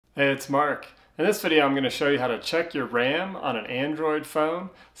Hey, it's Mark. In this video, I'm going to show you how to check your RAM on an Android phone.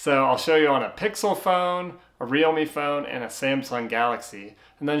 So I'll show you on a Pixel phone, a Realme phone, and a Samsung Galaxy,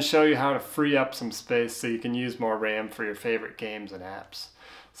 and then show you how to free up some space so you can use more RAM for your favorite games and apps.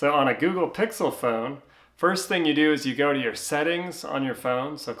 So on a Google Pixel phone, first thing you do is you go to your settings on your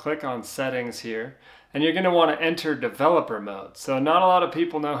phone. So click on settings here, and you're going to want to enter developer mode. So not a lot of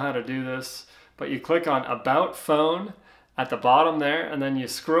people know how to do this, but you click on About Phone at the bottom there, and then you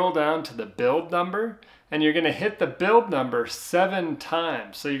scroll down to the build number, and you're going to hit the build number 7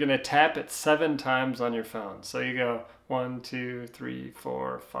 times. So you're going to tap it 7 times on your phone. So you go 1, 2, 3,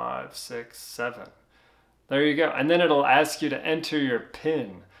 4, 5, 6, 7. There you go. And then it'll ask you to enter your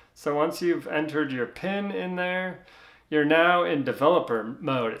PIN. So once you've entered your PIN in there, you're now in developer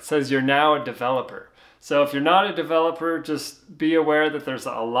mode. It says you're now a developer. So if you're not a developer, just be aware that there's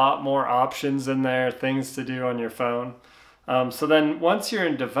a lot more options in there, things to do on your phone. So then once you're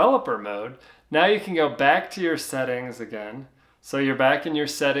in developer mode, now you can go back to your settings again. So you're back in your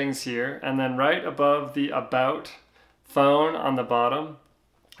settings here, and then right above the About Phone on the bottom,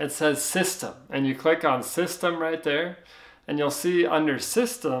 it says System, and you click on System right there, and you'll see under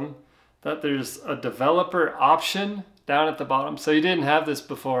System that there's a developer option down at the bottom. So you didn't have this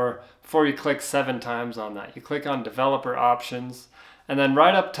before you click 7 times on that. You click on developer options, and then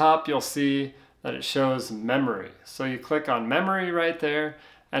right up top you'll see that it shows memory. So you click on memory right there,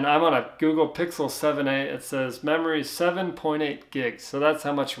 and I'm on a Google Pixel 7a. It says memory 7.8 gigs. So that's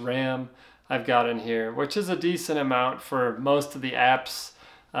how much RAM I've got in here, which is a decent amount for most of the apps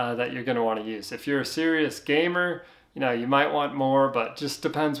that you're going to want to use. If you're a serious gamer, you might want more, but just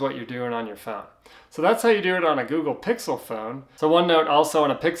depends what you're doing on your phone. So that's how you do it on a Google Pixel phone. So one note also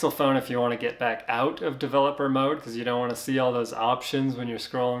on a Pixel phone, if you want to get back out of developer mode because you don't want to see all those options when you're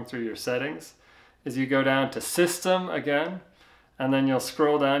scrolling through your settings, is you go down to System again, and then you'll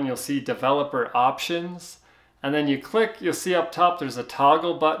scroll down, you'll see Developer Options, and then you click, you'll see up top there's a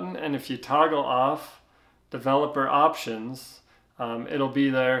toggle button, and if you toggle off Developer Options, it'll be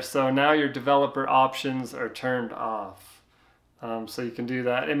there. So now your developer options are turned off. So you can do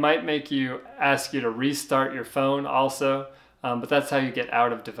that. It might ask you to restart your phone also, but that's how you get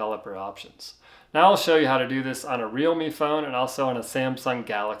out of developer options. Now I'll show you how to do this on a Realme phone and also on a Samsung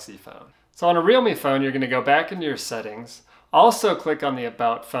Galaxy phone. So on a Realme phone, you're going to go back into your settings, also click on the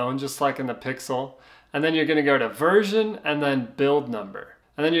About Phone, just like in the Pixel, and then you're going to go to Version and then Build Number.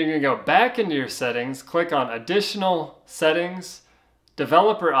 And then you're going to go back into your settings, click on Additional Settings,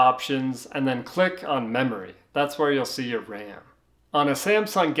 Developer Options, and then click on Memory. That's where you'll see your RAM. On a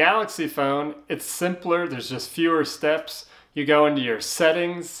Samsung Galaxy phone, it's simpler, there's just fewer steps. You go into your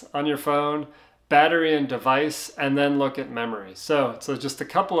settings on your phone, battery and device, and then look at memory. So just a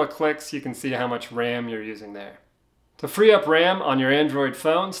couple of clicks, you can see how much RAM you're using there. To free up RAM on your Android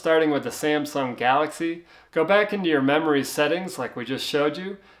phone, starting with the Samsung Galaxy, go back into your memory settings like we just showed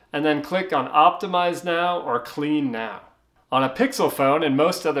you, and then click on Optimize Now or Clean Now. On a Pixel phone and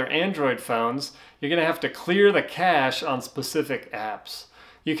most other Android phones, you're going to have to clear the cache on specific apps.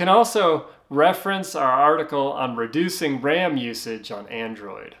 You can also reference our article on reducing RAM usage on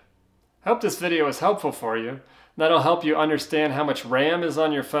Android. I hope this video was helpful for you. That'll help you understand how much RAM is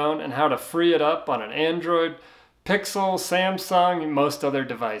on your phone and how to free it up on an Android, Pixel, Samsung, and most other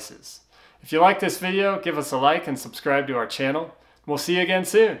devices. If you like this video, give us a like and subscribe to our channel. We'll see you again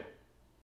soon.